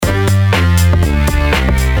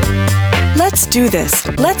Let's do this.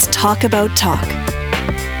 Let's talk about talk.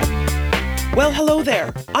 Well, hello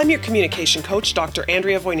there. I'm your communication coach, Dr.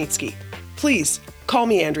 Andrea Wojnicki. Please call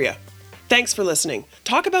me Andrea. Thanks for listening.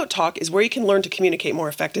 Talk About Talk is where you can learn to communicate more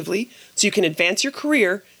effectively so you can advance your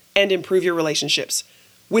career and improve your relationships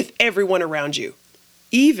with everyone around you,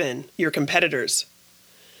 even your competitors.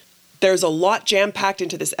 There's a lot jam-packed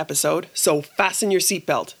into this episode, so fasten your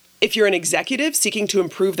seatbelt. If you're an executive seeking to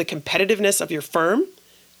improve the competitiveness of your firm,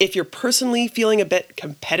 if you're personally feeling a bit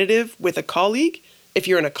competitive with a colleague, if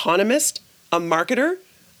you're an economist, a marketer,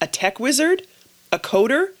 a tech wizard, a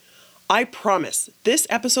coder, I promise this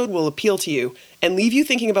episode will appeal to you and leave you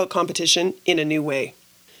thinking about competition in a new way.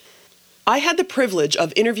 I had the privilege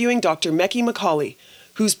of interviewing Dr. Mekki McCauley,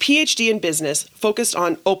 whose PhD in business focused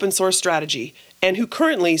on open source strategy and who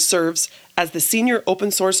currently serves as the Senior Open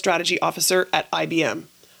Source Strategy Officer at IBM.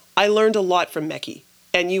 I learned a lot from Mekki,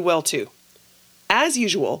 and you will too. As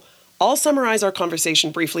usual, I'll summarize our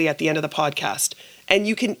conversation briefly at the end of the podcast, and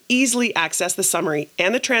you can easily access the summary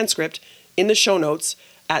and the transcript in the show notes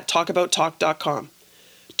at talkabouttalk.com.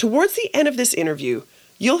 Towards the end of this interview,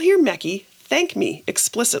 you'll hear Mekki thank me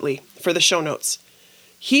explicitly for the show notes.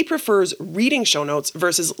 He prefers reading show notes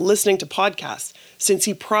versus listening to podcasts since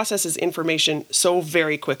he processes information so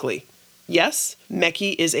very quickly. Yes,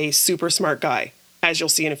 Mekki is a super smart guy, as you'll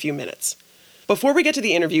see in a few minutes. Before we get to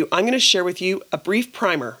the interview, I'm going to share with you a brief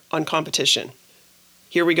primer on competition.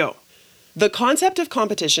 Here we go. The concept of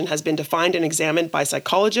competition has been defined and examined by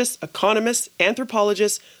psychologists, economists,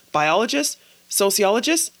 anthropologists, biologists,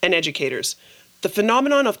 sociologists, and educators. The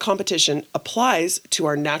phenomenon of competition applies to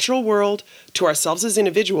our natural world, to ourselves as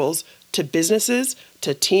individuals, to businesses,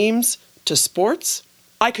 to teams, to sports.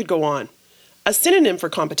 I could go on. A synonym for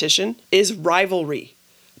competition is rivalry.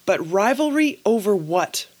 But rivalry over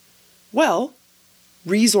what? Well,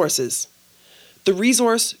 resources. The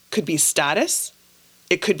resource could be status,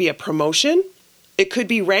 it could be a promotion, it could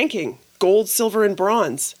be ranking, gold, silver, and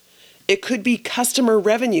bronze. It could be customer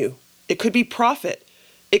revenue, it could be profit,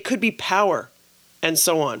 it could be power, and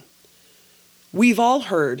so on. We've all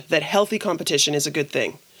heard that healthy competition is a good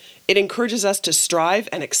thing. It encourages us to strive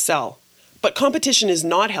and excel. But competition is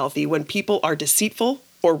not healthy when people are deceitful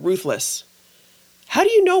or ruthless. How do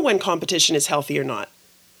you know when competition is healthy or not?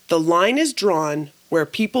 The line is drawn where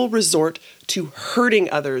people resort to hurting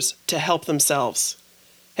others to help themselves.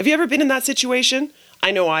 Have you ever been in that situation?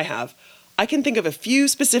 I know I have. I can think of a few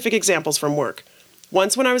specific examples from work.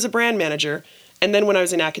 Once when I was a brand manager, and then when I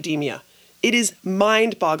was in academia. It is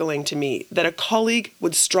mind-boggling to me that a colleague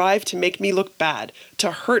would strive to make me look bad,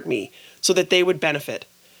 to hurt me, so that they would benefit.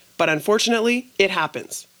 But unfortunately, it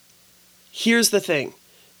happens. Here's the thing.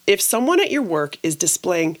 If someone at your work is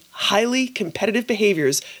displaying highly competitive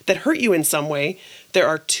behaviors that hurt you in some way, there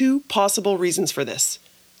are two possible reasons for this.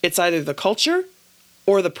 It's either the culture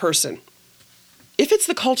or the person. If it's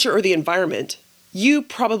the culture or the environment, you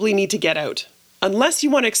probably need to get out, unless you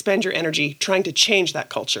want to expend your energy trying to change that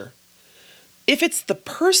culture. If it's the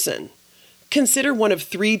person, consider one of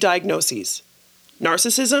three diagnoses: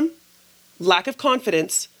 narcissism, lack of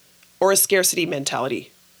confidence, or a scarcity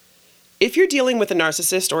mentality. If you're dealing with a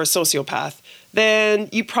narcissist or a sociopath, then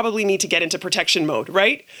you probably need to get into protection mode,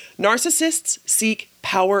 right? Narcissists seek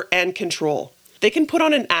power and control. They can put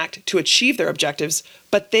on an act to achieve their objectives,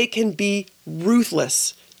 but they can be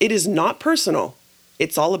ruthless. It is not personal.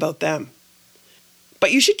 It's all about them.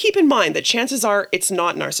 But you should keep in mind that chances are it's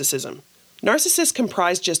not narcissism. Narcissists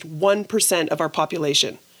comprise just 1% of our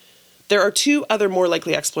population. There are two other more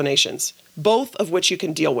likely explanations, both of which you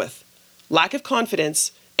can deal with: lack of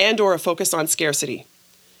confidence and/or a focus on scarcity.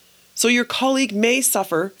 So your colleague may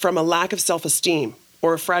suffer from a lack of self-esteem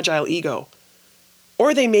or a fragile ego,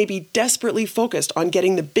 or they may be desperately focused on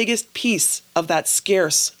getting the biggest piece of that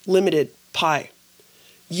scarce, limited pie.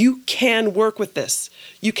 You can work with this.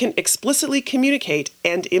 You can explicitly communicate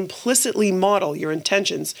and implicitly model your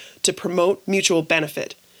intentions to promote mutual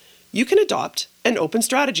benefit. You can adopt an open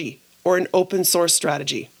strategy or an open source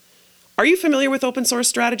strategy. Are you familiar with open source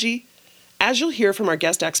strategy? As you'll hear from our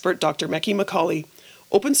guest expert, Dr. Mekki McCauley,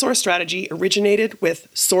 open source strategy originated with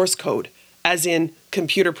source code, as in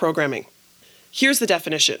computer programming. Here's the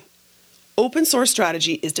definition. Open source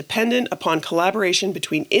strategy is dependent upon collaboration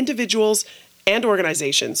between individuals and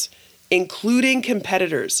organizations, including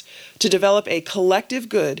competitors, to develop a collective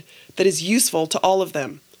good that is useful to all of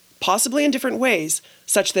them, possibly in different ways,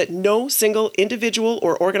 such that no single individual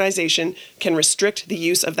or organization can restrict the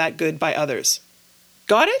use of that good by others.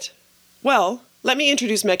 Got it? Well, let me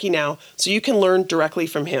introduce Mekki now so you can learn directly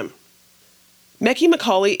from him. Mekki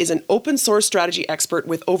McCauley is an open source strategy expert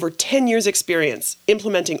with over 10 years experience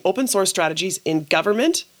implementing open source strategies in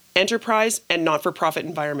government, enterprise, and not-for-profit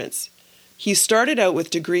environments. He started out with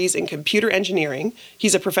degrees in computer engineering,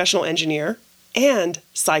 he's a professional engineer, and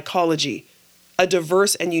psychology, a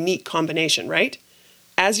diverse and unique combination, right?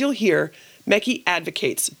 As you'll hear, Mekki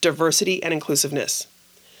advocates diversity and inclusiveness.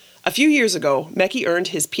 A few years ago, Mekki earned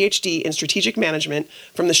his PhD in strategic management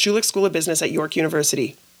from the Schulich School of Business at York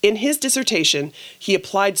University. In his dissertation, he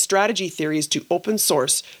applied strategy theories to open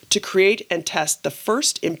source to create and test the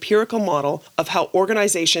first empirical model of how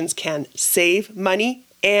organizations can save money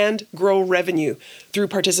and grow revenue through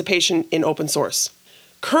participation in open source.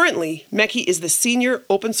 Currently, Mekki is the Senior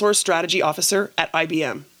Open Source Strategy Officer at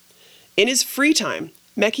IBM. In his free time,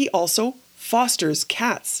 Mekki also fosters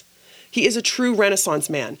cats. He is a true Renaissance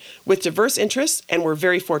man with diverse interests, and we're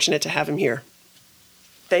very fortunate to have him here.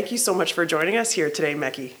 Thank you so much for joining us here today,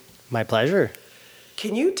 Mekki. My pleasure.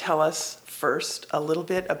 Can you tell us first a little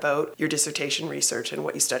bit about your dissertation research and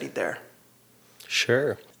what you studied there?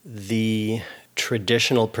 Sure. The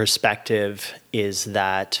traditional perspective is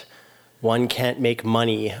that one can't make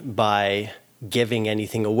money by giving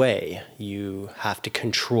anything away. You have to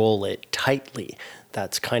control it tightly.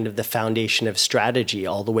 That's kind of the foundation of strategy,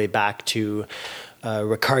 all the way back to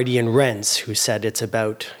Ricardian Rents, who said it's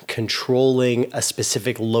about controlling a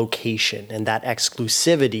specific location, and that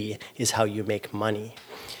exclusivity is how you make money.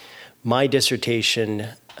 My dissertation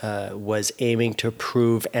was aiming to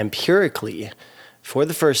prove empirically, for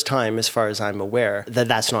the first time as far as I'm aware, that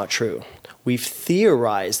that's not true. We've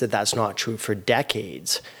theorized that that's not true for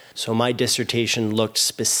decades. So my dissertation looked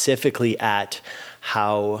specifically at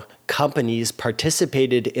how companies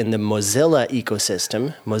participated in the Mozilla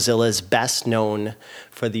ecosystem. Mozilla is best known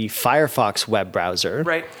for the Firefox web browser.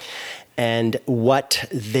 Right. And what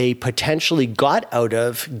they potentially got out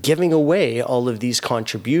of giving away all of these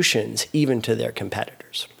contributions, even to their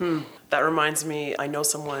competitors. That reminds me, I know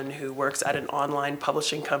someone who works at an online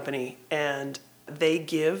publishing company, and they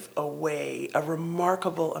give away a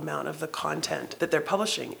remarkable amount of the content that they're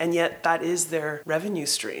publishing, and yet that is their revenue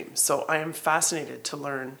stream. So I am fascinated to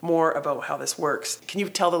learn more about how this works. Can you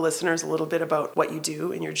tell the listeners a little bit about what you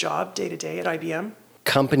do in your job day to day at IBM?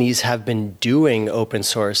 Companies have been doing open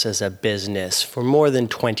source as a business for more than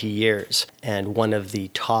 20 years. And one of the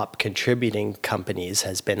top contributing companies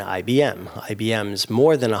has been IBM. IBM's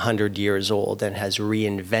more than 100 years old and has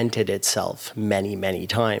reinvented itself many, many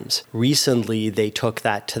times. Recently, they took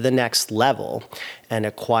that to the next level and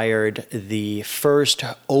acquired the first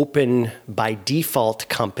open by default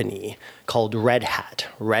company called Red Hat.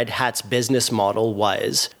 Red Hat's business model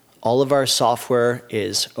was, all of our software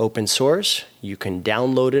is open source. You can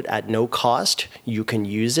download it at no cost. You can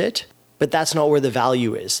use it. But that's not where the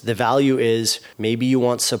value is. The value is maybe you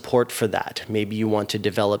want support for that. Maybe you want to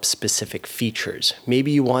develop specific features.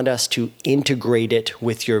 Maybe you want us to integrate it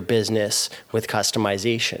with your business with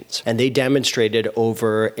customizations. And they demonstrated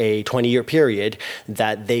over a 20-year period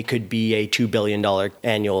that they could be a $2 billion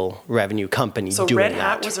annual revenue company doing that. So Red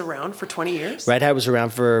Hat was around for 20 years? Red Hat was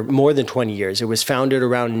around for more than 20 years. It was founded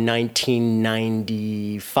around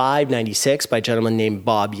 1995, 96 by a gentleman named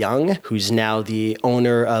Bob Young, who's now the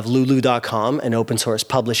owner of Lulu.com, an open source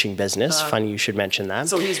publishing business. Funny you should mention that.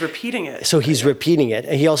 So he's repeating it. So he's repeating it.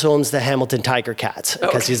 And he also owns the Hamilton Tiger Cats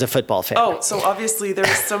because he's a football fan. Oh, so obviously there's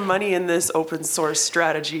some money in this open source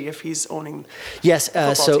strategy if he's owning Yes,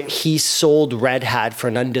 so team. He sold Red Hat for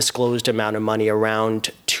an undisclosed amount of money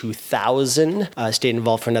around 2000, stayed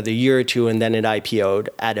involved for another year or two, and then it IPO'd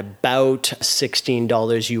at about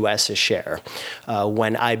 $16 US a share.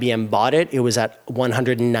 When IBM bought it, it was at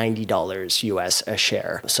 $190 US a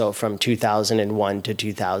share. So from 2001 to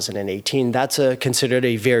 2018, that's considered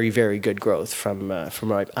a very, very good growth from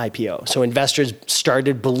IPO. So investors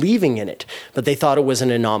started believing in it, but they thought it was an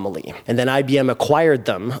anomaly. And then IBM acquired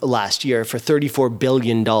them last year for $34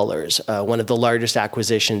 billion, one of the largest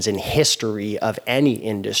acquisitions in history of any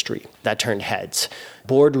industry. That turned heads.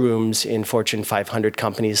 Boardrooms in Fortune 500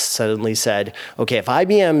 companies suddenly said, okay, if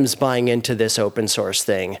IBM's buying into this open source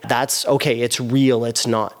thing, that's okay, it's real, it's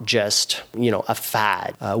not just, a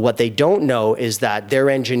fad. What they don't know is that their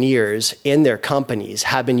engineers in their companies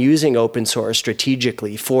have been using open source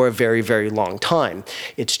strategically for a very, very long time.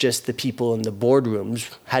 It's just the people in the boardrooms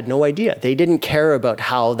had no idea. They didn't care about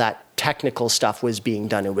how that technical stuff was being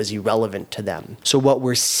done. It was irrelevant to them. So what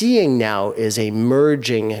we're seeing now is a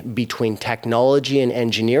merging between technology and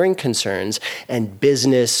engineering concerns and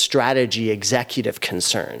business strategy executive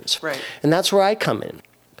concerns. Right. And that's where I come in.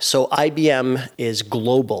 So IBM is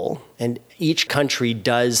global, and Each country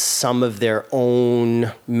does some of their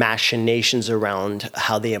own machinations around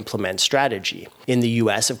how they implement strategy. In the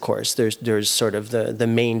US, of course, there's sort of the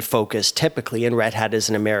main focus typically, and Red Hat is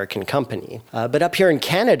an American company. But up here in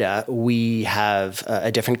Canada, we have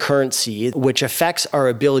a different currency, which affects our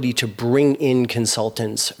ability to bring in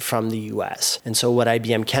consultants from the US. And so what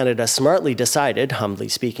IBM Canada smartly decided, humbly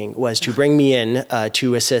speaking, was to bring me in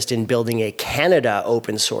to assist in building a Canada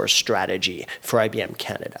open source strategy for IBM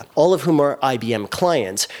Canada, all of whom are IBM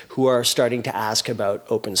clients who are starting to ask about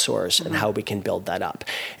open source and how we can build that up.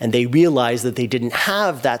 And they realized that they didn't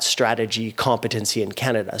have that strategy competency in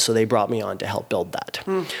Canada, so they brought me on to help build that.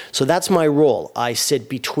 So that's my role. I sit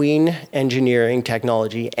between engineering,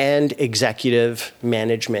 technology, and executive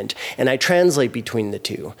management, and I translate between the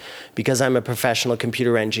two. Because I'm a professional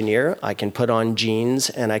computer engineer, I can put on jeans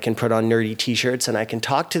and I can put on nerdy t-shirts and I can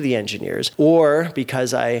talk to the engineers. Or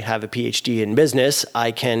because I have a PhD in business,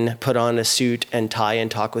 I can put on a suit and tie and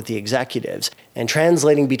talk with the executives. And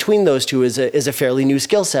translating between those two is a fairly new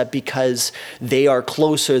skill set because they are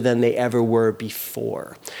closer than they ever were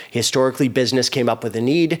before. Historically, business came up with a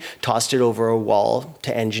need, tossed it over a wall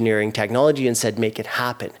to engineering technology and said, make it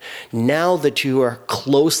happen. Now the two are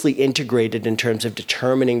closely integrated in terms of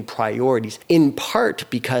determining priorities, in part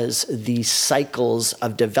because the cycles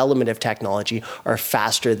of development of technology are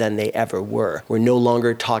faster than they ever were. We're no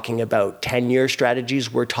longer talking about 10-year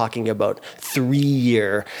strategies, we're talking about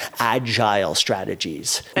 3-year agile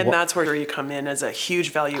strategies. And that's where you come in as a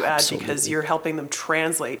huge value add. Absolutely. Because you're helping them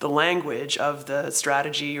translate the language of the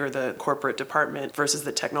strategy or the corporate department versus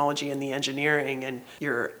the technology and the engineering, and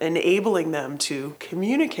you're enabling them to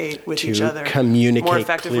communicate with each other more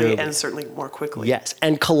effectively clearly. and certainly more quickly. Yes,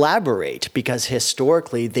 and collaborate, because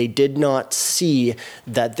historically they did not see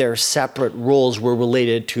that their separate roles were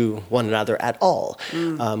related to one another at all.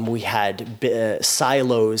 We had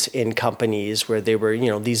silos in companies where they were,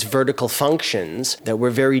 these vertical functions that were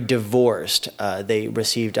very divorced. They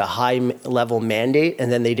received a high-level mandate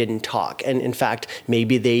and then they didn't talk. And in fact,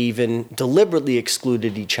 maybe they even deliberately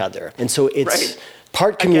excluded each other. And so it's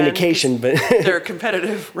part communication, but they're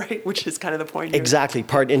competitive, right? Which is kind of the point here. Exactly,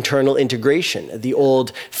 part internal integration. The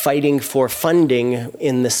old fighting for funding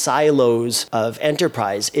in the silos of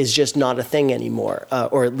enterprise is just not a thing anymore.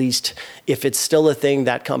 Or at least if it's still a thing,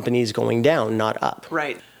 that company is going down, not up.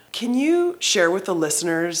 Right. Can you share with the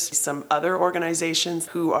listeners some other organizations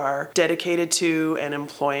who are dedicated to and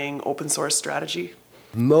employing open source strategy?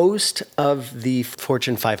 Most of the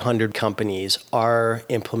Fortune 500 companies are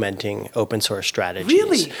implementing open source strategies.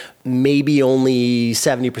 Really? Maybe only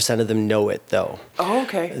 70% of them know it, though. Oh,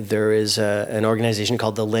 okay. There is an organization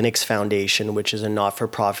called the Linux Foundation, which is a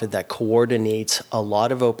not-for-profit that coordinates a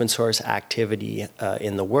lot of open source activity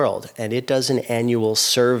in the world. And it does an annual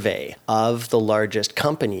survey of the largest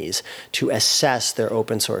companies to assess their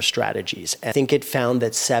open source strategies. I think it found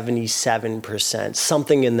that 77%,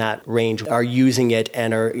 something in that range, are using it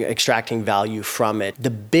and are extracting value from it. The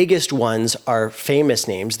biggest ones are famous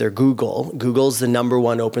names. They're Google. Google's the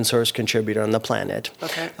 #1 open source contributor on the planet.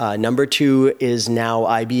 Okay. Number 2 is now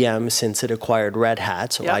IBM, since it acquired Red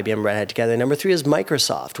Hat. So IBM, Red Hat together. Number 3 is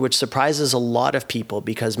Microsoft, which surprises a lot of people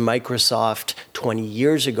because Microsoft 20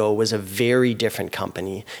 years ago was a very different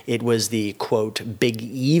company. It was the, quote, big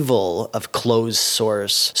evil of closed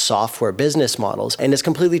source software business models, and it's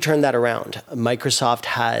completely turned that around. Microsoft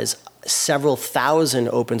has several thousand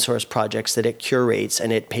open source projects that it curates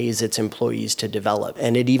and it pays its employees to develop.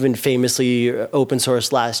 And it even famously open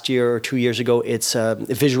sourced last year or 2 years ago its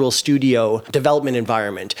Visual Studio development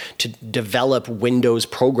environment to develop Windows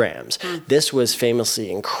programs. This was famously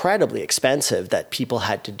incredibly expensive, that people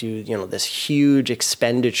had to do this huge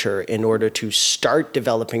expenditure in order to start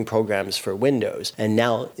developing programs for Windows. And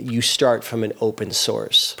now you start from an open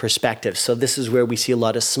source perspective. So this is where we see a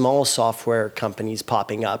lot of small software companies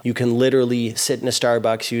popping up. You can literally sit in a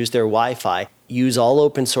Starbucks, use their Wi-Fi, use all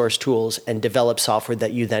open source tools, and develop software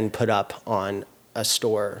that you then put up on a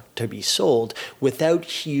store to be sold without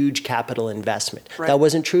huge capital investment. Right. That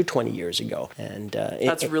wasn't true 20 years ago. And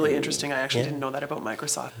that's really interesting. I actually didn't know that about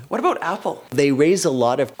Microsoft. What about Apple? They raise a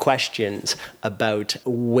lot of questions about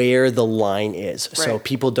where the line is. Right. So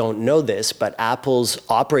people don't know this, but Apple's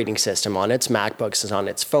operating system on its MacBooks and on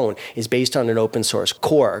its phone is based on an open source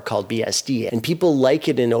core called BSD. And people like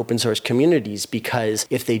it in open source communities because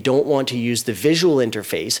if they don't want to use the visual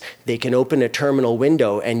interface, they can open a terminal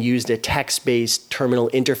window and use the text-based terminal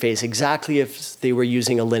interface exactly if they were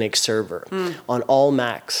using a Linux server on all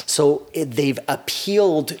Macs. So they've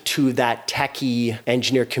appealed to that techie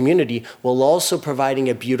engineer community while also providing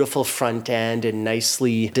a beautiful front end and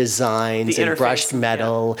nicely designs and brushed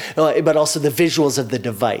metal, but also the visuals of the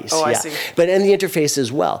device. I see. And the interface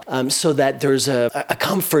as well, so that there's a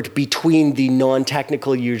comfort between the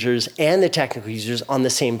non-technical users and the technical users on the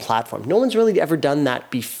same platform. No one's really ever done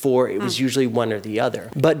that before. It was usually one or the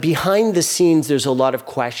other. But behind the scenes, there's a lot of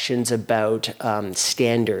questions about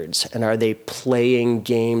standards, and are they playing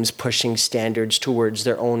games, pushing standards towards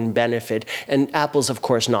their own benefit? And Apple's, of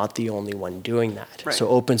course, not the only one doing that. Right. So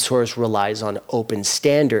open source relies on open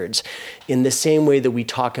standards in the same way that we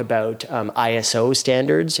talk about ISO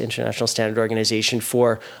standards, International Standard Organization,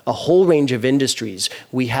 for a whole range of industries.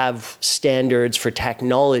 We have standards for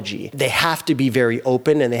technology. They have to be very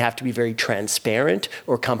open and they have to be very transparent,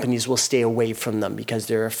 or companies will stay away from them because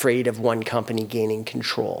they're afraid of one company gaining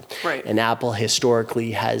control. Right. And Apple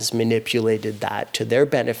historically has manipulated that to their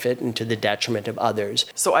benefit and to the detriment of others.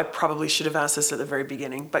 So I probably should have asked this at the very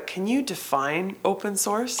beginning, but can you define open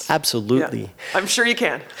source? Absolutely. Yeah. I'm sure you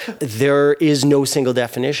can. There is no single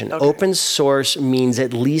definition. Okay. Open source means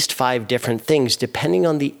at least 5 different things depending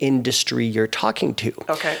on the industry you're talking to.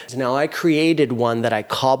 Okay. Now, I created one that I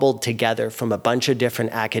cobbled together from a bunch of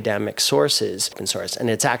different academic sources, open source, and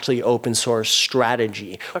it's actually open source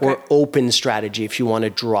strategy, or open strategy if you want to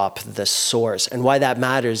drop the source. And why that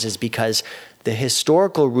matters is because the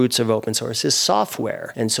historical roots of open source is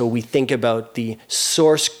software. And so we think about the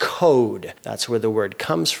source code. That's where the word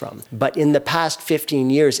comes from. But in the past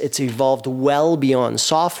 15 years, it's evolved well beyond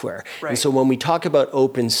software. Right. And so when we talk about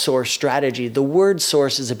open source strategy, the word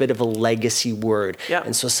source is a bit of a legacy word. Yeah.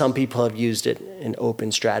 And so some people have used it in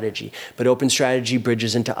open strategy. But open strategy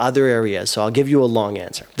bridges into other areas. So I'll give you a long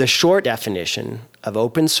answer. The short definition of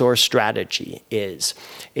open source strategy is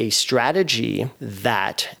a strategy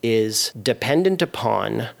that is dependent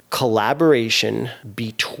upon collaboration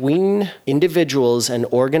between individuals and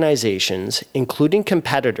organizations, including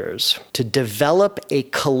competitors, to develop a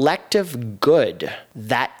collective good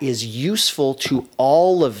that is useful to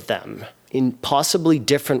all of them in possibly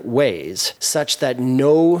different ways, such that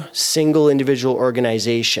no single individual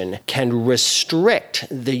organization can restrict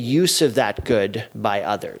the use of that good by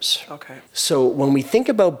others. Okay. So when we think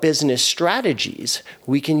about business strategies,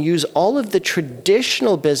 we can use all of the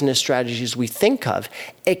traditional business strategies we think of,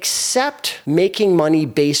 except making money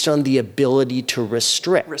based on the ability to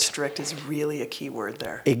restrict. Restrict is really a key word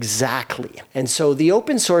there. Exactly. And so the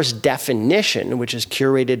open source definition, which is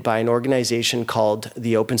curated by an organization called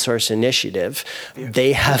the Open Source Initiative,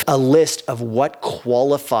 they have a list of what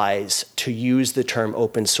qualifies to use the term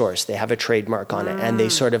open source. They have a trademark on it, and they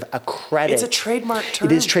sort of accredit. It's a trademark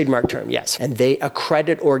term. It is a trademark term, yes. And they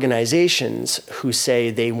accredit organizations who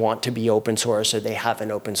say they want to be open source or they have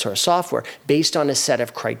an open source software based on a set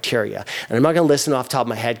of criteria. And I'm not going to listen off the top of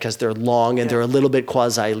my head because they're long and they're a little bit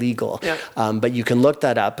quasi-legal. Yeah. But you can look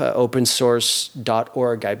that up,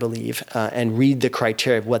 opensource.org, I believe, and read the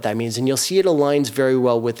criteria of what that means. And you'll see it aligns very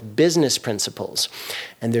well with business principles.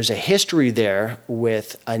 And there's a history there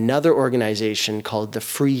with another organization called the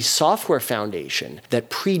Free Software Foundation that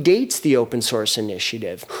predates the Open Source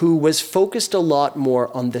Initiative, who was focused a lot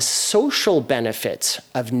more on the social benefits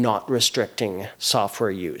of not restricting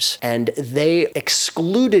software use. And they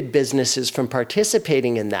excluded businesses from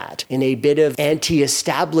participating in that in a bit of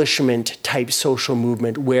anti-establishment type social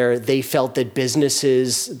movement where they felt that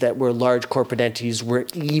businesses that were large corporate entities were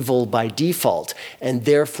evil by default and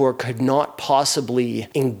therefore could not possibly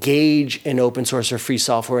engage in open source or free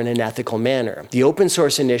software in an ethical manner. The Open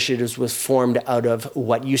Source Initiative was formed out of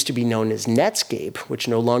what used to be known as Netscape, which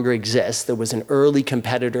no longer exists. There was an early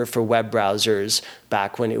competitor for web browsers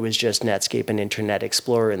back when it was just Netscape and Internet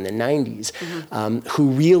Explorer in the 90s, who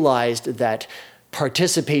realized that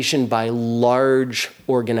participation by large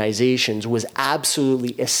organizations was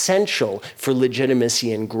absolutely essential for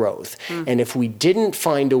legitimacy and growth. And if we didn't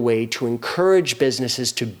find a way to encourage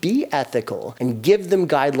businesses to be ethical and give them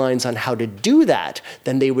guidelines on how to do that,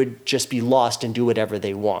 then they would just be lost and do whatever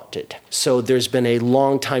they wanted. So there's been a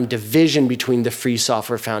long time division between the Free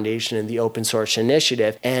Software Foundation and the Open Source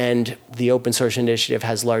Initiative, and the Open Source Initiative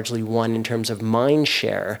has largely won in terms of mind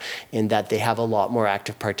share in that they have a lot more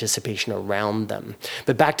active participation around them.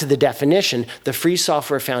 But back to the definition, the Free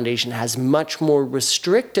Software Foundation has much more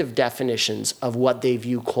restrictive definitions of what they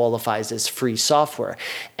view qualifies as free software.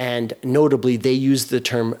 And notably, they use the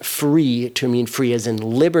term free to mean free as in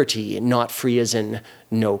liberty, not free as in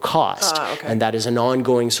no cost. Okay. And that is an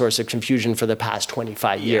ongoing source of confusion for the past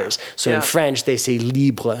 25 years. So in French, they say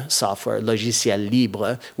libre software, logiciel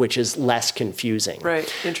libre, which is less confusing.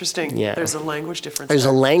 Right. Interesting. Yeah. There's a language difference. There's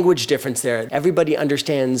a language difference there. Everybody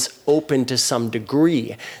understands open to some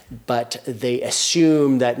degree, but they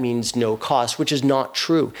assume that means no cost, which is not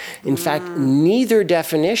true. In fact, neither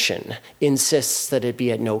definition insists that it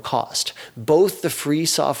be at no cost. Both the Free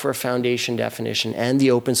Software Foundation definition and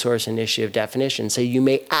the Open Source Initiative definition say you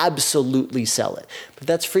may absolutely sell it. But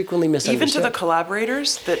that's frequently misunderstood. Even to the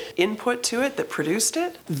collaborators that input to it, that produced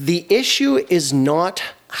it? The issue is not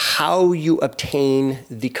how you obtain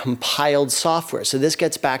the compiled software. So this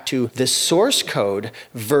gets back to the source code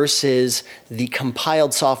versus the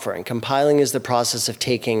compiled software. And compiling is the process of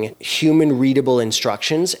taking human readable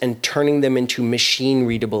instructions and turning them into machine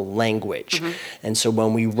readable language. And so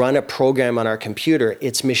when we run a program on our computer,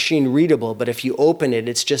 it's machine readable, but if you open it,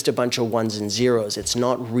 it's just a bunch of ones and zeros. It's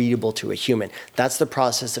not readable to a human. That's the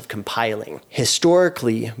process of compiling.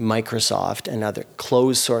 Historically, Microsoft and other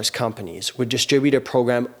closed source companies would distribute a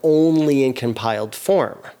program only in compiled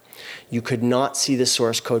form. You could not see the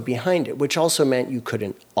source code behind it, which also meant you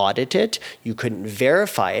couldn't audit it, you couldn't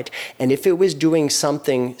verify it, and if it was doing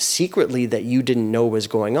something secretly that you didn't know was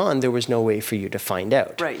going on, there was no way for you to find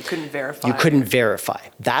out. Right, you couldn't verify. You couldn't verify.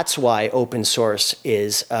 That's why open source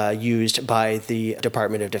is used by the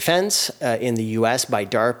Department of Defense in the US, by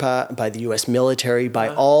DARPA, by the US military,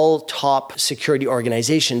 by all top security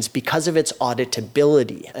organizations because of its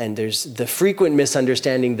auditability. And there's the frequent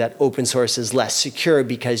misunderstanding that open source is less secure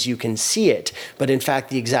because you can see it. But in fact,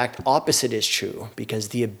 the exact opposite is true because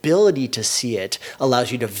the ability to see it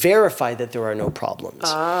allows you to verify that there are no problems.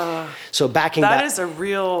 So backing that is a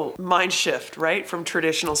real mind shift, right, from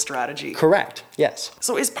traditional strategy. Correct, yes.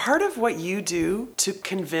 So is part of what you do to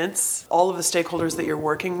convince all of the stakeholders that you're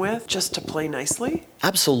working with just to play nicely?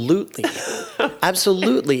 Absolutely.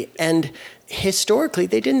 Absolutely. And historically,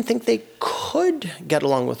 they didn't think they could get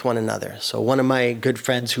along with one another. So one of my good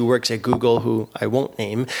friends who works at Google, who I won't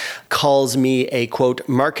name, calls me a, quote,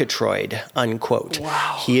 marketroid, unquote.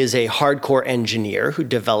 Wow. He is a hardcore engineer who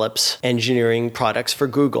develops engineering products for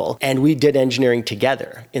Google. And we did engineering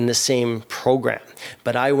together in the same program.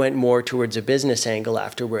 But I went more towards a business angle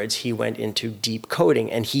afterwards. He went into deep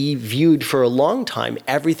coding. And he viewed for a long time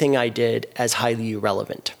everything I did as highly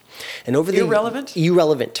irrelevant. And over Irrelevant?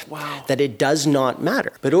 Irrelevant. Wow. That it does not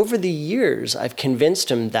matter. But over the years, I've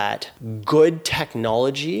convinced him that good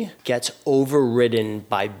technology gets overridden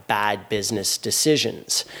by bad business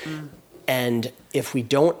decisions. And if we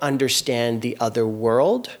don't understand the other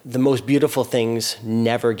world, the most beautiful things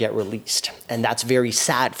never get released. And that's very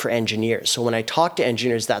sad for engineers. So when I talk to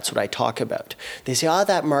engineers, that's what I talk about. They say,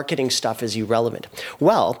 that marketing stuff is irrelevant.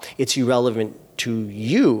 Well, it's irrelevant to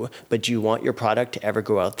you, but do you want your product to ever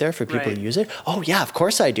go out there for people to use it? Oh yeah, of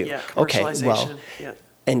course I do. Yeah, okay, well,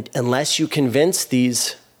 and unless you convince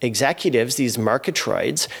these executives, these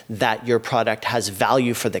marketroids, that your product has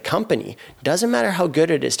value for the company, doesn't matter how good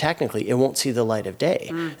it is technically, it won't see the light of day.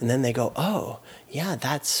 And then they go, oh, yeah,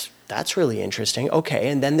 that's really interesting. Okay,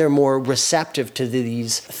 and then they're more receptive to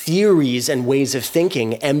these theories and ways of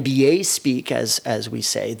thinking, MBA speak, as we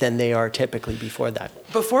say, than they are typically before that.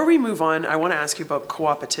 Before we move on, I want to ask you about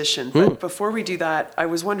co-opetition. But before we do that, I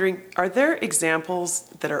was wondering, are there examples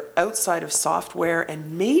that are outside of software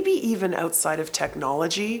and maybe even outside of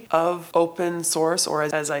technology of open source, or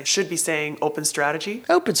as I should be saying, open strategy?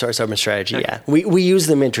 Open source, open strategy, yeah. We use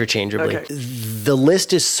them interchangeably. Okay. The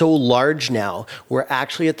list is so large now, we're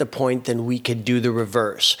actually at the point that we could do the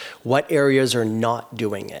reverse. What areas are not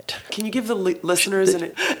doing it? Can you give the listeners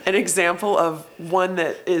an example of one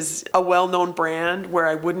that is a well-known brand where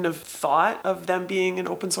I wouldn't have thought of them being an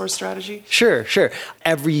open source strategy? Sure.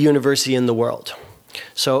 Every university in the world.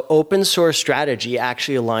 So open source strategy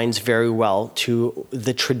actually aligns very well to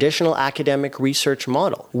the traditional academic research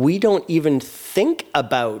model. We don't even think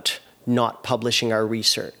about not publishing our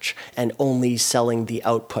research and only selling the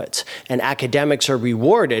outputs. And academics are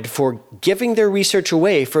rewarded for giving their research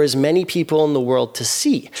away for as many people in the world to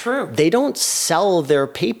see. True. They don't sell their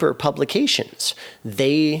paper publications.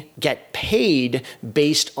 They get paid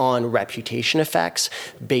based on reputation effects,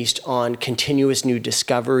 based on continuous new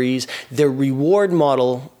discoveries. Their reward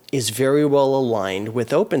model is very well aligned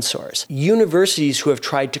with open source. Universities who have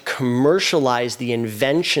tried to commercialize the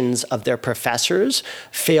inventions of their professors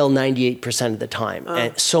fail 98% of the time.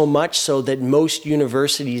 And so much so that most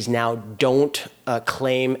universities now don't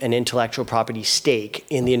claim an intellectual property stake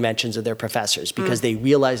in the inventions of their professors because they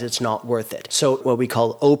realize it's not worth it. So what we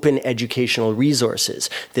call open educational resources.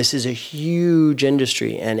 This is a huge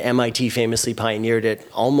industry, and MIT famously pioneered it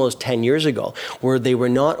almost 10 years ago, where they were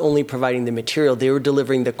not only providing the material, they were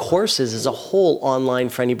delivering the courses as a whole online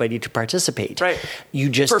for anybody to participate. Right. You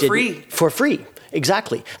just free. For free.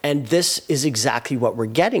 Exactly. And this is exactly what we're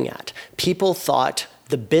getting at. People thought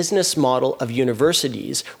the business model of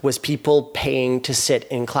universities was people paying to sit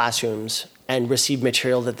in classrooms and receive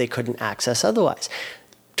material that they couldn't access otherwise.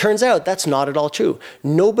 Turns out that's not at all true.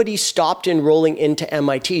 Nobody stopped enrolling into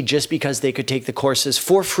MIT just because they could take the courses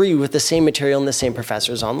for free with the same material and the same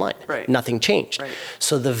professors online. Right. Nothing changed. Right.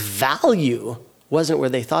 So the value wasn't where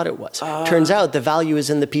they thought it was. Turns out the value is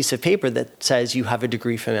in the piece of paper that says you have a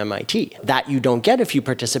degree from MIT. That you don't get if you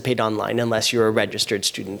participate online unless you're a registered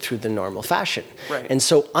student through the normal fashion. Right. And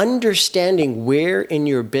so understanding where in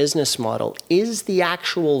your business model is the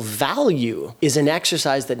actual value is an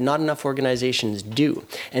exercise that not enough organizations do.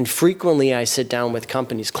 And frequently I sit down with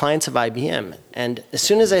companies, clients of IBM, and as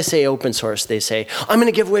soon as I say open source, they say, I'm going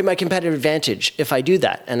to give away my competitive advantage if I do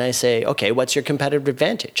that. And I say, okay, what's your competitive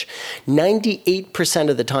advantage? 98%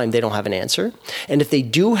 of the time, they don't have an answer. And if they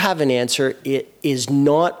do have an answer, it is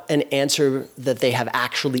not an answer that they have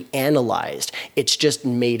actually analyzed. It's just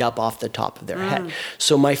made up off the top of their head.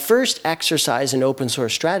 So my first exercise in open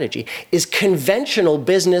source strategy is conventional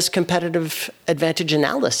business competitive advantage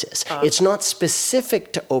analysis. It's not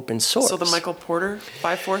specific to open source. So the Michael Porter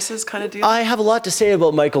 5 Forces kind of deal? I have a lot to say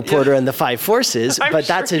about Michael Porter and the 5 Forces, but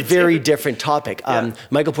that's a very different topic.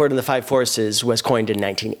 Michael Porter and the 5 Forces was coined in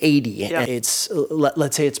 1980. Yeah. It's,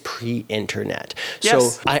 let's say it's pre-internet.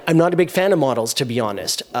 Yes. So I'm not a big fan of models, to be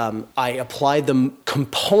honest. I apply the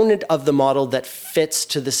component of the model that fits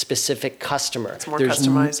to the specific customer. It's more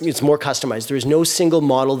customized. It's more customized. There's no single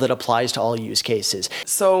model that applies to all use cases.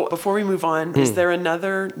 So before we move on, is there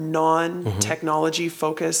another non-technology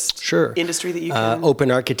focused industry that you can...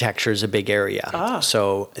 Open architecture is a big area.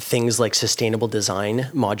 So things like sustainable design,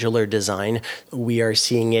 modular design, we are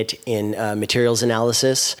seeing it in materials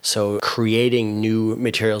analysis. So creating new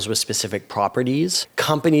materials with specific properties.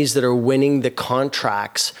 Companies that are winning the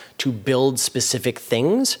contracts to build specific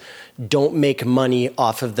things don't make money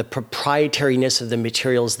off of the proprietariness of the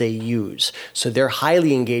materials they use. So they're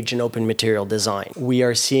highly engaged in open material design. We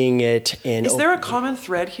are seeing it in... Is there a common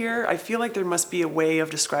thread here? I feel like there must be a way of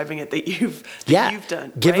describing it that you've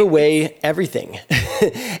done. Give away everything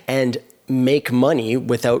and make money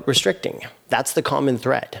without restricting. That's the common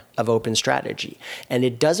thread of open strategy. And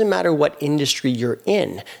it doesn't matter what industry you're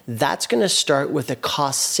in, that's going to start with a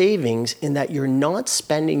cost savings in that you're not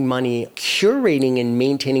spending money curating and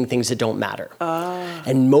maintaining things that don't matter.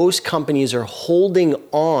 And most companies are holding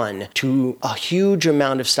on to a huge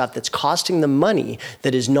amount of stuff that's costing them money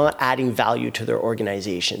that is not adding value to their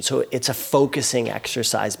organization. So it's a focusing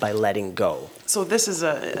exercise by letting go. So this is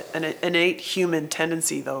an innate human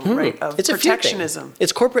tendency, though, right? Of it's protectionism.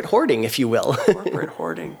 It's corporate hoarding, if you will. Corporate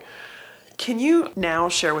hoarding. Can you now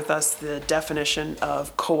share with us the definition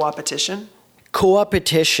of co-opetition?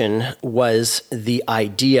 Co-opetition was the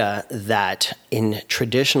idea that in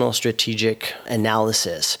traditional strategic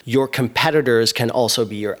analysis, your competitors can also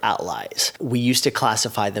be your allies. We used to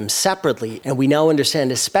classify them separately, and we now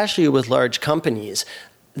understand, especially with large companies,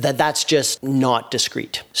 that that's just not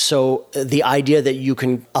discrete. So the idea that you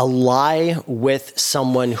can ally with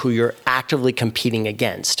someone who you're actively competing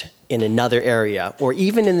against in another area or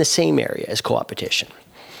even in the same area is co-opetition.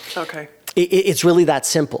 Okay. It's really that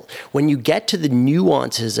simple. When you get to the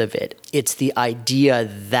nuances of it, it's the idea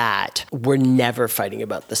that we're never fighting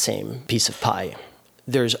about the same piece of pie.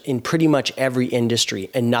 There's, in pretty much every industry,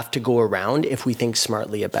 enough to go around if we think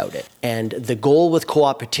smartly about it. And the goal with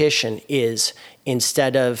co-opetition is,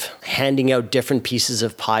 instead of handing out different pieces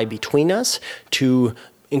of pie between us, to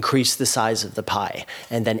increase the size of the pie,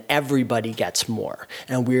 and then everybody gets more.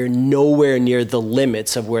 And we're nowhere near the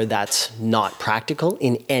limits of where that's not practical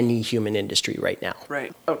in any human industry right now.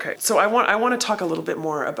 Right. Okay. So I want to talk a little bit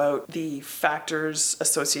more about the factors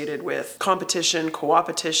associated with competition,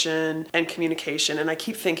 co-opetition, and communication. And I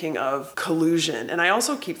keep thinking of collusion, and I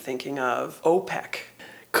also keep thinking of OPEC.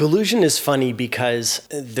 Collusion is funny because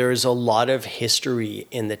there's a lot of history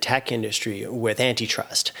in the tech industry with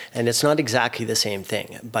antitrust, and it's not exactly the same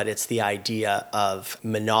thing, but it's the idea of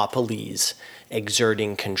monopolies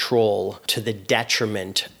exerting control to the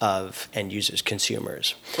detriment of end users,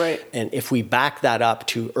 consumers. Right. And if we back that up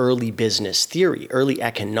to early business theory, early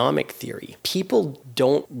economic theory, people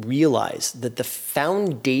don't realize that the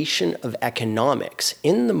foundation of economics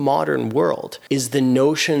in the modern world is the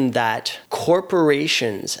notion that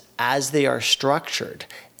corporations, as they are structured,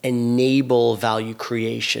 enable value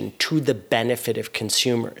creation to the benefit of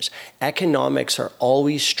consumers. Economics are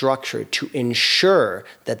always structured to ensure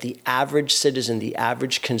that the average citizen, the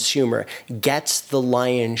average consumer, gets the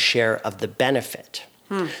lion's share of the benefit.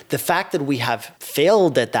 The fact that we have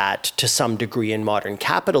failed at that to some degree in modern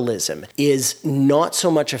capitalism is not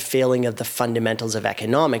so much a failing of the fundamentals of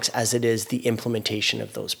economics as it is the implementation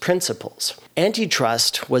of those principles.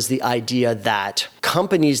 Antitrust was the idea that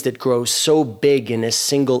companies that grow so big in a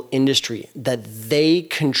single industry that they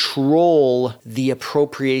control the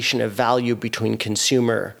appropriation of value between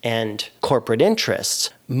consumer and corporate interests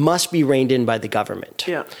must be reined in by the government.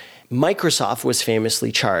 Yeah. Microsoft was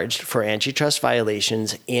famously charged for antitrust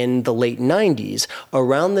violations in the late 90s,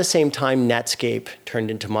 around the same time Netscape turned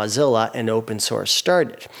into Mozilla and open source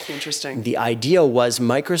started. Interesting. The idea was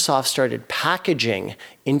Microsoft started packaging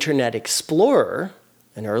Internet Explorer,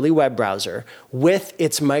 an early web browser, with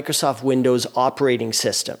its Microsoft Windows operating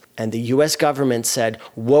system. And the US government said,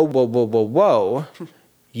 whoa.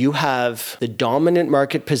 You have the dominant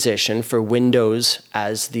market position for Windows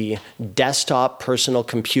as the desktop personal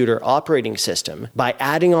computer operating system by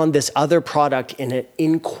adding on this other product in an,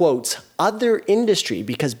 in quotes, other industry,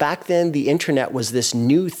 because back then the internet was this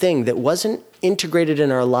new thing that wasn't integrated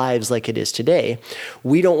in our lives like it is today.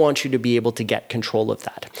 We don't want you to be able to get control of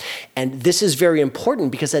that. And this is very important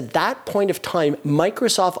because at that point of time,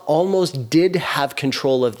 Microsoft almost did have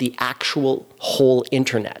control of the actual whole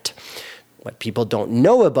internet. What people don't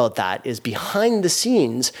know about that is behind the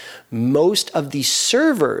scenes, most of the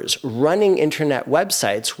servers running internet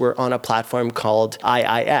websites were on a platform called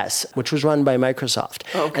IIS, which was run by Microsoft.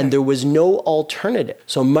 Okay. And there was no alternative.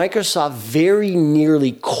 So Microsoft very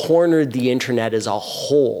nearly cornered the internet as a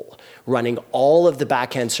whole, running all of the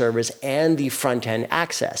back-end servers and the front-end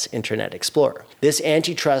access, Internet Explorer. This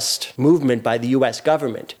antitrust movement by the US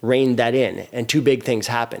government reined that in, and two big things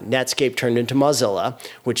happened. Netscape turned into Mozilla,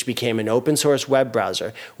 which became an open source web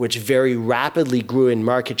browser, which very rapidly grew in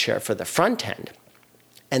market share for the front end.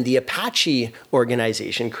 And the Apache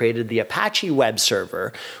organization created the Apache web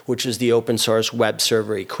server, which is the open source web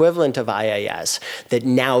server equivalent of IIS, that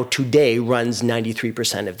now today runs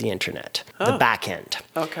 93% of the internet, the back end.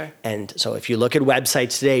 Okay. And so if you look at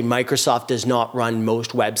websites today, Microsoft does not run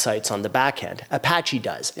most websites on the back end. Apache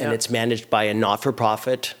does, and it's managed by a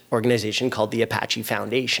not-for-profit organization called the Apache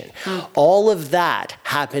Foundation. All of that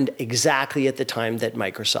happened exactly at the time that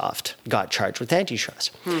Microsoft got charged with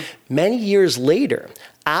antitrust. Many years later,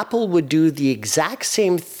 Apple would do the exact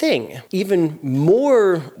same thing, even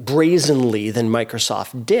more brazenly than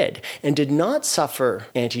Microsoft did, and did not suffer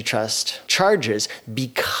antitrust charges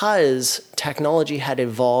because technology had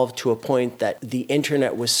evolved to a point that the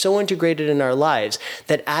internet was so integrated in our lives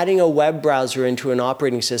that adding a web browser into an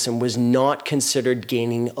operating system was not considered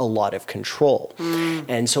gaining a lot of control.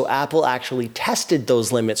 And so Apple actually tested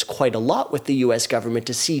those limits quite a lot with the US government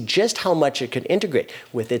to see just how much it could integrate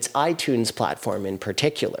with its iTunes platform in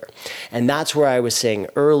particular. And that's where I was saying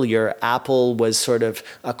earlier, Apple was sort of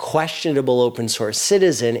a questionable open source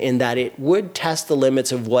citizen in that it would test the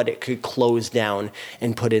limits of what it could close down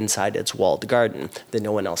and put inside its walled garden that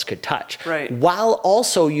no one else could touch, right, while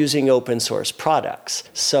also using open source products.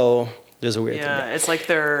 So there's a weird thing Yeah, there. it's like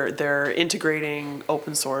they're integrating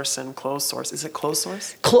open source and closed source. Is it closed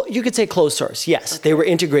source? You could say closed source, yes. They were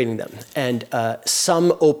integrating them. And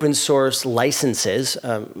some open source licenses,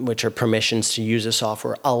 which are permissions to use the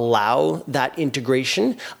software, allow that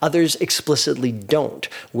integration. Others explicitly don't,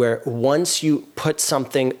 where once you put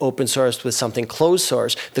something open source with something closed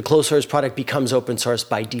source, the closed source product becomes open source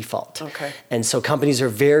by default. Okay. And so companies are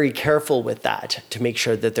very careful with that to make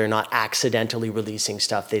sure that they're not accidentally releasing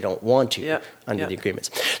stuff they don't want to under the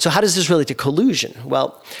agreements. So how does this relate to collusion?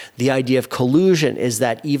 Well, the idea of collusion is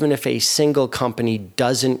that even if a single company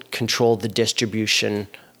doesn't control the distribution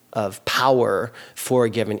of power for a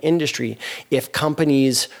given industry, if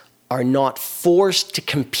companies are not forced to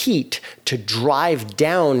compete to drive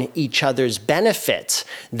down each other's benefits,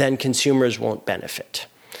 then consumers won't benefit.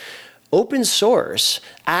 Open source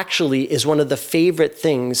actually is one of the favorite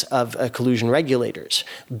things of collusion regulators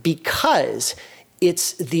because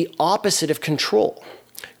it's the opposite of control.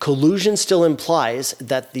 Collusion still implies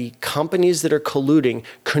that the companies that are colluding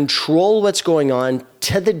control what's going on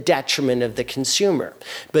to the detriment of the consumer.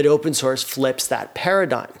 But open source flips that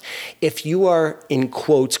paradigm. If you are, in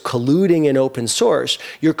quotes, colluding in open source,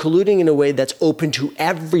 you're colluding in a way that's open to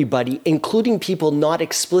everybody, including people not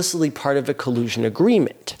explicitly part of a collusion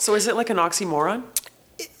agreement. So is it like an oxymoron?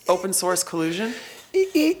 Open source collusion?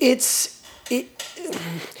 It's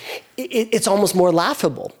almost more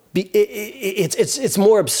laughable. It's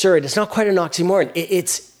more absurd. It's not quite an oxymoron.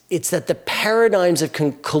 It's that the paradigms of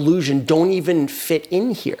collusion don't even fit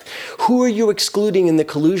in here. Who are you excluding in the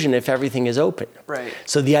collusion if everything is open? Right.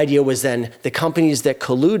 So the idea was then the companies that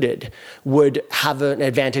colluded would have an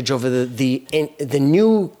advantage over the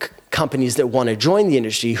new companies that want to join the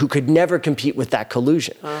industry who could never compete with that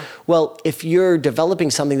collusion. Well, if you're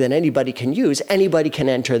developing something that anybody can use, anybody can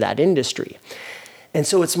enter that industry. And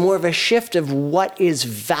so it's more of a shift of what is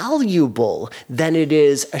valuable than it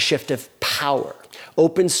is a shift of power.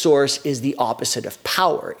 Open source is the opposite of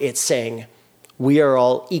power. It's saying we are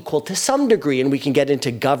all equal to some degree, and we can get into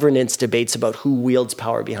governance debates about who wields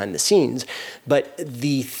power behind the scenes. But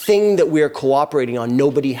the thing that we're cooperating on,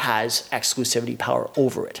 nobody has exclusivity power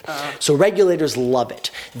over it. So regulators love it.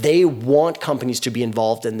 They want companies to be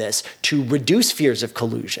involved in this to reduce fears of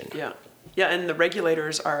collusion. Yeah, and the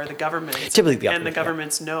regulators are the governments. Typically the government, and the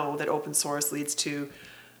governments know that open source leads to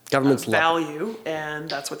governments value, and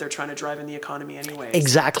that's what they're trying to drive in the economy anyways.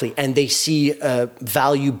 Exactly, and they see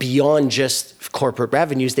value beyond just corporate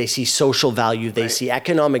revenues. They see social value, they see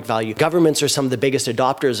economic value. Governments are some of the biggest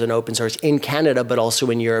adopters in open source in Canada, but also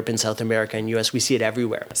in Europe and South America and US. We see it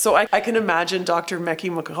everywhere. So I can imagine Dr. Mekhi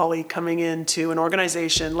McCauley coming into an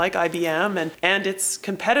organization like IBM and its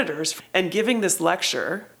competitors and giving this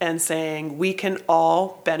lecture and saying we can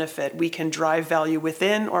all benefit, we can drive value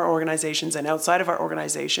within our organizations and outside of our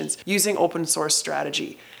organizations using open source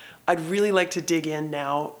strategy. I'd really like to dig in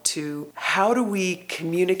now to how do we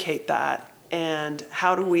communicate that and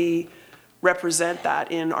how do we represent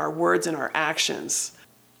that in our words and our actions.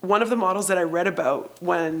 One of the models that I read about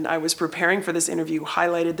when I was preparing for this interview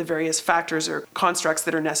highlighted the various factors or constructs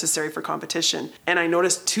that are necessary for competition. And I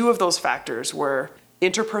noticed two of those factors were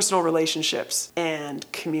interpersonal relationships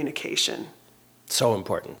and communication. So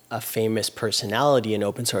important. A famous personality in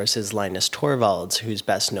open source is Linus Torvalds, who's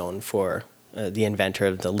best known for the inventor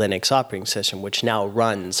of the Linux operating system, which now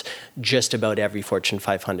runs just about every Fortune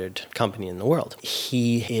 500 company in the world.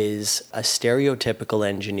 He is a stereotypical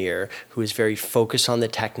engineer who is very focused on the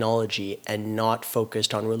technology and not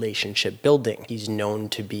focused on relationship building. He's known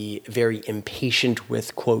to be very impatient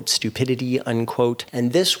with, quote, stupidity, unquote.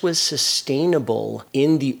 And this was sustainable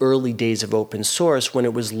in the early days of open source when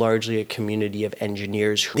it was largely a community of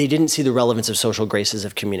engineers. They didn't see the relevance of social graces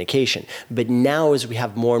of communication. But now, as we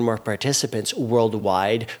have more and more participants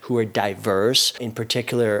worldwide who are diverse, in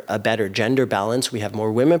particular a better gender balance, we have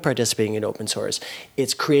more women participating in open source,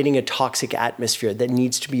 it's creating a toxic atmosphere that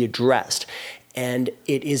needs to be addressed. And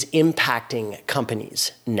it is impacting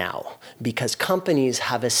companies now because companies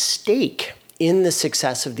have a stake in the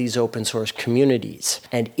success of these open source communities.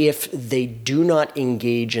 And if they do not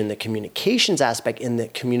engage in the communications aspect, in the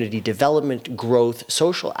community development, growth,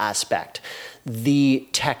 social aspect, the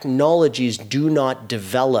technologies do not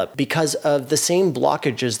develop because of the same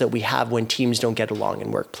blockages that we have when teams don't get along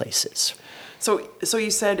in workplaces. So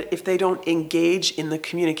you said if they don't engage in the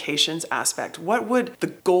communications aspect, what would the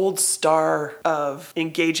gold star of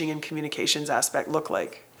engaging in communications aspect look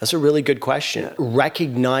like? That's a really good question. Yeah.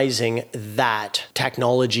 Recognizing that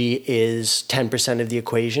technology is 10% of the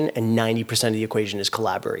equation and 90% of the equation is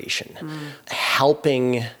collaboration.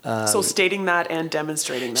 Helping... so stating that and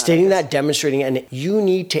demonstrating that. Stating that, demonstrating, and you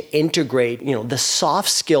need to integrate, the soft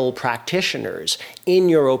skill practitioners in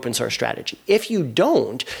your open source strategy. If you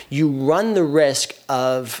don't, you run the risk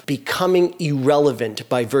of becoming irrelevant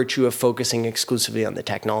by virtue of focusing exclusively on the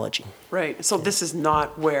technology. Right. So this is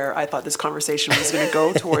not where I thought this conversation was going to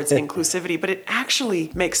go towards inclusivity, but it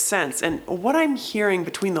actually makes sense. And what I'm hearing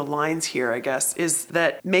between the lines here, I guess, is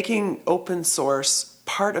that making open source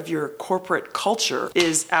part of your corporate culture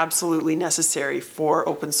is absolutely necessary for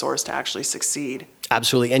open source to actually succeed.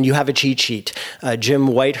 Absolutely. And you have a cheat sheet. Jim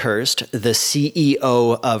Whitehurst, the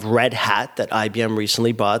CEO of Red Hat that IBM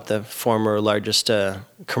recently bought, the former largest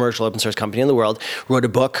commercial open source company in the world, wrote a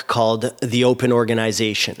book called The Open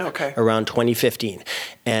Organization around 2015.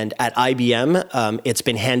 And at IBM, it's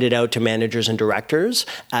been handed out to managers and directors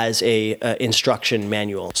as a instruction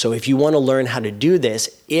manual. So if you want to learn how to do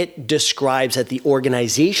this, it describes at the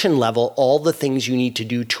organization level all the things you need to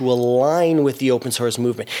do to align with the open source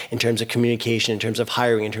movement in terms of communication, in terms of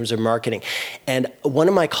hiring, in terms of marketing. And one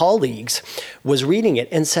of my colleagues was reading it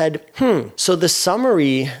and said, so the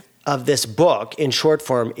summary of this book in short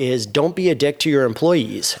form is don't be a dick to your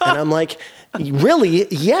employees. And I'm like, really?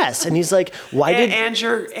 Yes. And he's like, and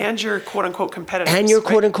your quote unquote competitors. And your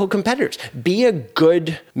quote unquote competitors. Be a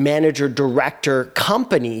good manager, director,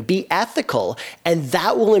 company, be ethical, and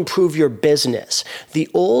that will improve your business. The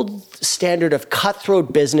old standard of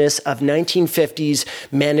cutthroat business of 1950s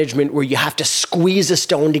management where you have to squeeze a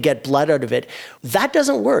stone to get blood out of it, that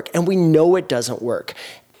doesn't work. And we know it doesn't work.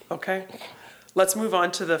 Okay. Let's move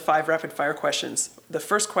on to the 5 rapid fire questions. The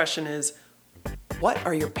first question is, what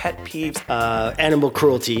are your pet peeves? Animal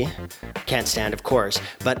cruelty, can't stand, of course,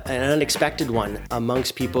 but an unexpected one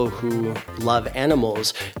amongst people who love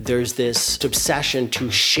animals, there's this obsession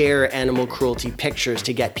to share animal cruelty pictures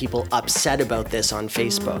to get people upset about this on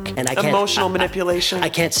Facebook. And I can't, emotional manipulation. I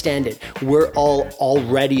can't stand it. We're all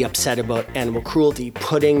already upset about animal cruelty.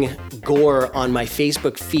 Putting gore on my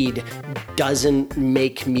Facebook feed doesn't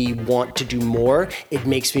make me want to do more. It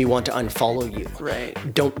makes me want to unfollow you. Right.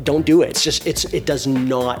 Don't do it. It does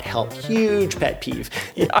not help. Huge pet peeve.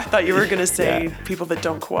 Yeah, I thought you were going to say people that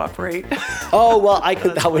don't cooperate. Oh, well,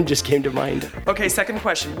 that one just came to mind. Okay, second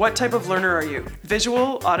question. What type of learner are you?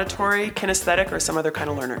 Visual, auditory, kinesthetic, or some other kind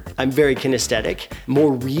of learner? I'm very kinesthetic.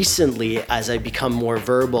 More recently, as I become more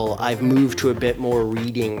verbal, I've moved to a bit more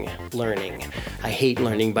reading learning. I hate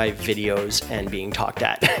learning by videos and being talked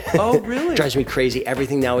at. Oh, really? Drives me crazy.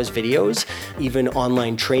 Everything now is videos, even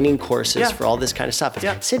online training courses for all this kind of stuff.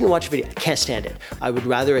 Sit and watch a video. I can't stand it. I would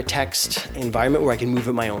rather a text environment where I can move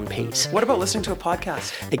at my own pace. What about listening to a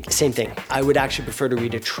podcast? Same thing. I would actually prefer to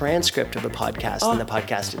read a transcript of a podcast than the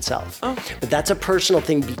podcast itself. But that's a personal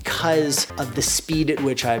thing because of the speed at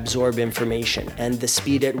which I absorb information, and the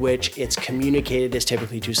speed at which it's communicated is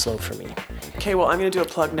typically too slow for me. Okay, well, I'm going to do a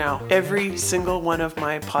plug now. Every single one of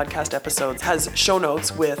my podcast episodes has show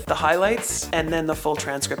notes with the highlights and then the full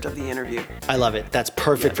transcript of the interview. I love it. That's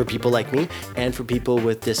perfect for people like me and for people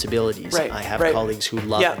with disabilities. Right. I have colleagues who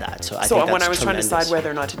love that. So I think that's when I was trying to tremendous. decide whether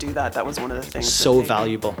or not to do that, that was one of the things. So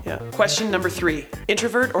valuable. Yeah. Question number 3.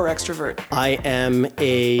 Introvert or extrovert? I am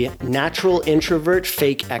a natural introvert,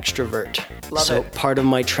 fake extrovert. Love so it. Part of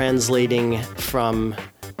my translating from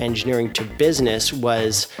engineering to business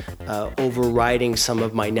was overriding some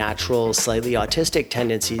of my natural, slightly autistic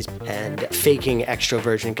tendencies and faking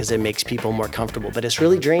extroversion because it makes people more comfortable. But it's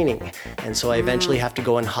really draining. And so I eventually have to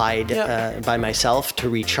go and hide by myself to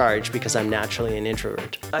recharge because I'm naturally an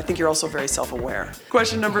introvert. I think you're also very self-aware.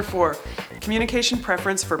 Question number 4. Communication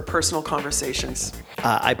preference for personal conversations.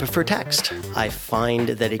 I prefer text. I find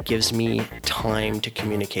that it gives me time to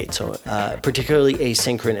communicate. So particularly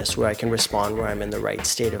asynchronous, where I can respond where I'm in the right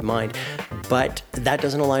state of mind. But that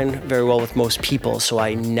doesn't align very well with most people. So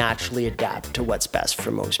I naturally adapt to what's best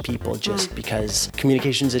for most people just because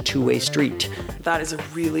communication is a two-way street. That is a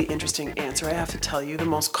really interesting answer. I have to tell you, the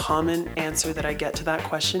most common answer that I get to that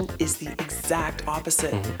question is the exact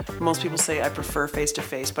opposite. Most people say I prefer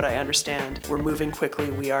face-to-face, but I understand we're moving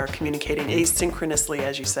quickly. We are communicating asynchronously,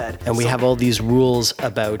 as you said. And we have all these rules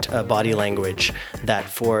about body language that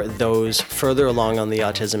for those further along on the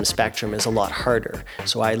autism spectrum is a lot harder.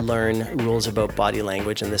 So I learn rules about body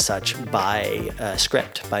language and the such by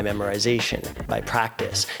script, by memorization, by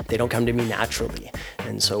practice. They don't come to me naturally.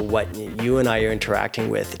 And so what you and I are interacting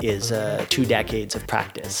with is 2 decades of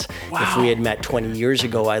practice. Wow. If we had met 20 years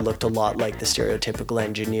ago, I looked a lot like the stereotypical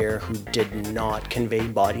engineer who did not convey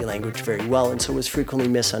body language very well and so was frequently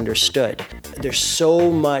misunderstood. There's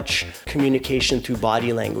so much communication through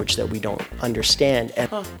body language that we don't understand.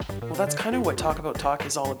 And Well, that's kind of what Talk About Talk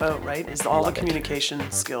is all about, right? Is all the communication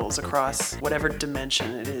skills across whatever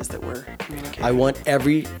dimension it is that we're communicating. I want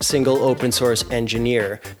every single open source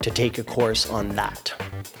engineer to take a course on that.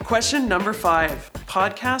 Question number 5.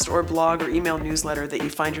 Podcast or blog or email newsletter that you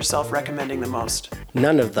find yourself recommending the most?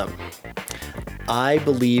 None of them. I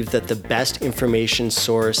believe that the best information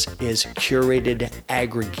source is curated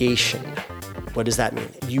aggregation. What does that mean?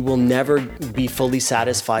 You will never be fully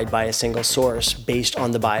satisfied by a single source based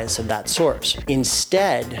on the bias of that source.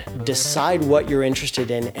 Instead, decide what you're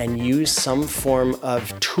interested in and use some form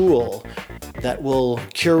of tool that will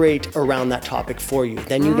curate around that topic for you.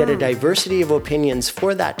 Then you get a diversity of opinions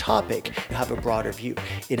for that topic. You have a broader view.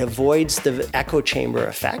 It avoids the echo chamber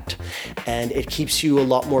effect and it keeps you a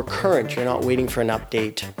lot more current. You're not waiting for an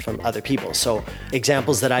update from other people. So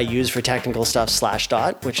examples that I use for technical stuff,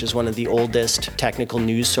 Slashdot, which is one of the oldest technical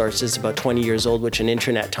news sources, about 20 years old, which in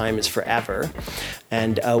internet time is forever.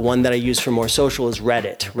 And one that I use for more social is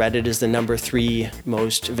Reddit. Reddit is the number 3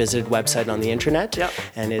 most visited website on the internet. Yep.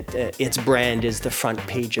 And its brand is the front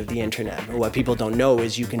page of the internet. What people don't know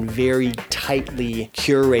is you can very tightly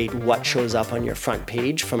curate what shows up on your front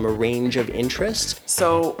page from a range of interests.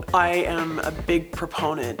 So I am a big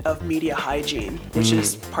proponent of media hygiene, which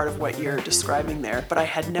is part of what you're describing there, but I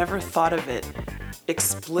had never thought of it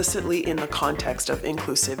explicitly in the context of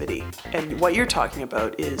inclusivity. And what you're talking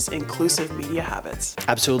about is inclusive media habits.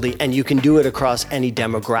 Absolutely. And you can do it across any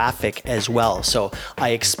demographic as well. So I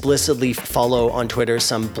explicitly follow on Twitter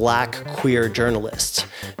some Black queer journalists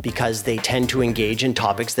because they tend to engage in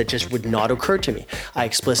topics that just would not occur to me. I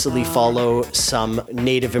explicitly follow some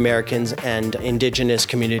Native Americans and Indigenous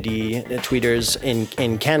community tweeters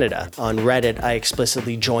in Canada. On Reddit, I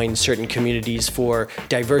explicitly join certain communities for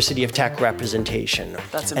diversity of tech representation.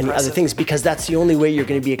 That's and impressive. other things, because that's the only way you're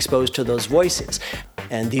going to be exposed to those voices.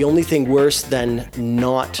 And the only thing worse than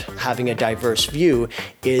not having a diverse view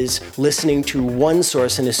is listening to one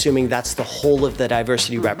source and assuming that's the whole of the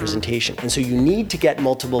diversity representation. And so you need to get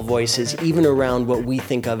multiple voices even around what we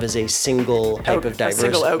think of as a single type of diversity.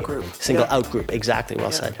 A single outgroup. Single outgroup, exactly,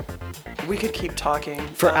 well said. We could keep talking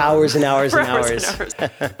For hours and hours and hours.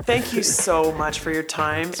 Thank you so much for your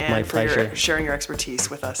time and my for pleasure. sharing your expertise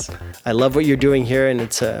with us. I love what you're doing here, and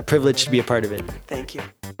it's a privilege to be a part of it. Thank you.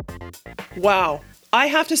 Wow. I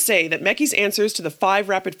have to say that Mekki's answers to the 5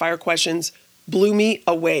 rapid fire questions blew me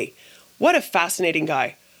away. What a fascinating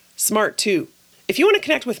guy. Smart too. If you want to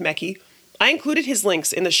connect with Mekki, I included his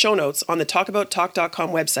links in the show notes on the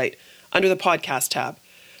talkabouttalk.com website under the podcast tab.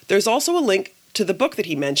 There's also a link to the book that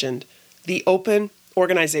he mentioned, The Open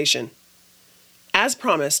Organization. As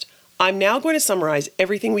promised, I'm now going to summarize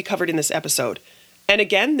everything we covered in this episode. And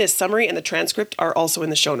again, this summary and the transcript are also in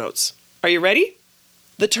the show notes. Are you ready?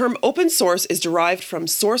 The term open source is derived from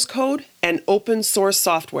source code and open source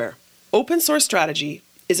software. Open source strategy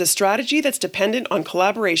is a strategy that's dependent on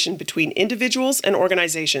collaboration between individuals and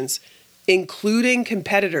organizations, including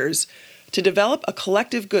competitors, to develop a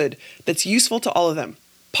collective good that's useful to all of them,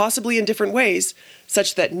 possibly in different ways,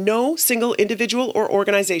 such that no single individual or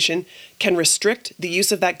organization can restrict the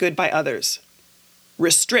use of that good by others.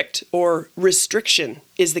 Restrict or restriction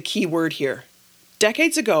is the key word here.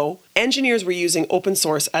 Decades ago, engineers were using open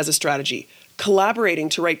source as a strategy, collaborating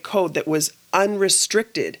to write code that was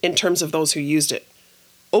unrestricted in terms of those who used it.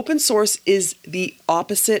 Open source is the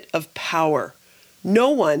opposite of power.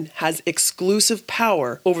 No one has exclusive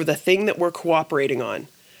power over the thing that we're cooperating on.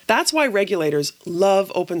 That's why regulators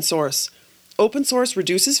love open source. Open source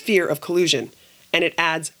reduces fear of collusion, and it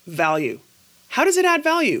adds value. How does it add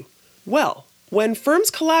value? Well, when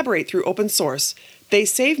firms collaborate through open source, they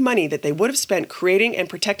save money that they would have spent creating and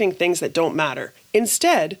protecting things that don't matter.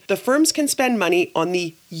 Instead, the firms can spend money on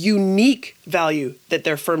the unique value that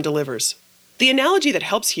their firm delivers. The analogy that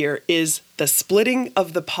helps here is the splitting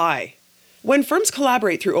of the pie. When firms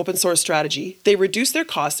collaborate through open source strategy, they reduce their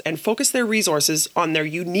costs and focus their resources on their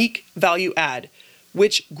unique value add,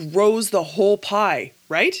 which grows the whole pie,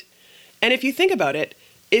 right? And if you think about it,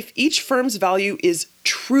 if each firm's value is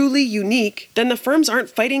truly unique, then the firms aren't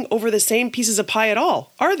fighting over the same pieces of pie at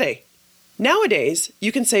all, are they? Nowadays,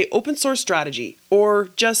 you can say open source strategy or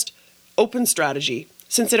just open strategy,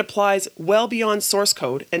 since it applies well beyond source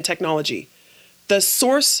code and technology. The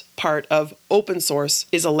source part of open source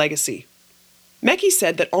is a legacy. Mekki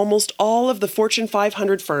said that almost all of the Fortune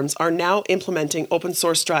 500 firms are now implementing open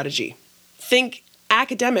source strategy. Think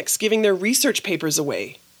academics giving their research papers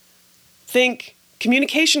away. Think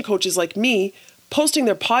communication coaches like me posting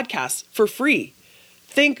their podcasts for free.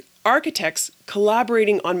 Think architects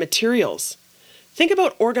collaborating on materials. Think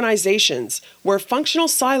about organizations where functional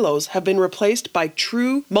silos have been replaced by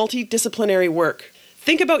true multidisciplinary work.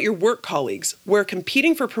 Think about your work colleagues where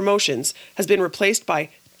competing for promotions has been replaced by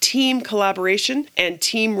team collaboration and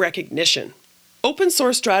team recognition. Open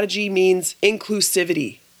source strategy means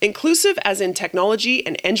inclusivity. Inclusive as in technology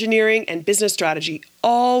and engineering and business strategy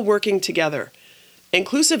all working together.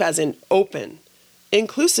 Inclusive as in open.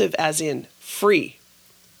 Inclusive as in free.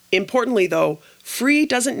 Importantly though, free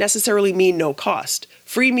doesn't necessarily mean no cost.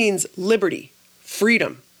 Free means liberty,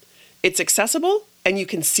 freedom. It's accessible and you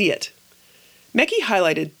can see it. Mekki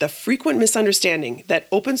highlighted the frequent misunderstanding that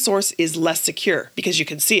open source is less secure because you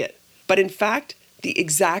can see it. But in fact, the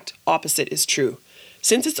exact opposite is true.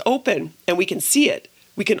 Since it's open and we can see it,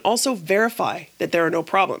 we can also verify that there are no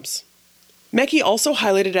problems. Mekki also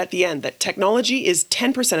highlighted at the end that technology is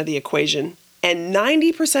 10% of the equation and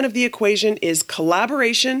 90% of the equation is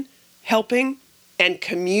collaboration, helping, and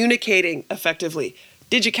communicating effectively.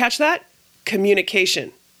 Did you catch that?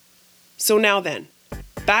 Communication. So now then,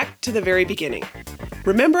 back to the very beginning.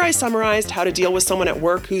 Remember I summarized how to deal with someone at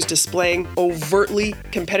work who's displaying overtly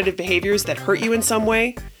competitive behaviors that hurt you in some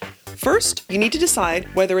way? First, you need to decide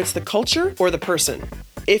whether it's the culture or the person.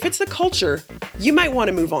 If it's the culture, you might want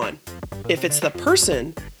to move on. If it's the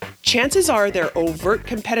person, chances are their overt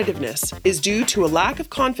competitiveness is due to a lack of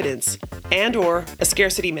confidence and/or a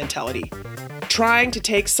scarcity mentality, trying to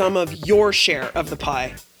take some of your share of the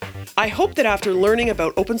pie. I hope that after learning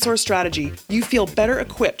about open source strategy, you feel better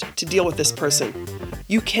equipped to deal with this person.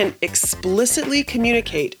 You can explicitly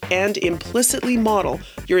communicate and implicitly model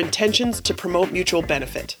your intentions to promote mutual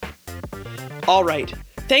benefit. All right,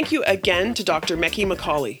 thank you again to Dr. Meki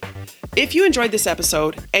Macaulay. If you enjoyed this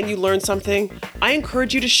episode and you learned something, I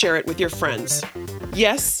encourage you to share it with your friends.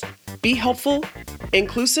 Yes, be helpful,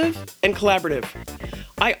 inclusive, and collaborative.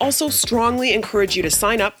 I also strongly encourage you to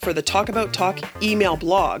sign up for the Talk About Talk email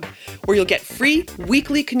blog, where you'll get free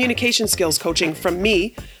weekly communication skills coaching from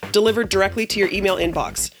me delivered directly to your email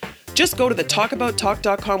inbox. Just go to the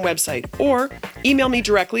talkabouttalk.com website or email me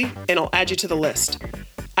directly and I'll add you to the list.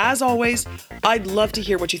 As always, I'd love to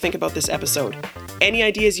hear what you think about this episode. Any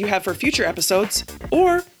ideas you have for future episodes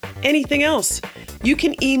or anything else, you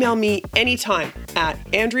can email me anytime at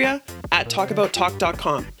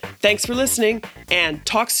andrea@talkabouttalk.com. Thanks for listening and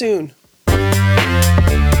talk soon.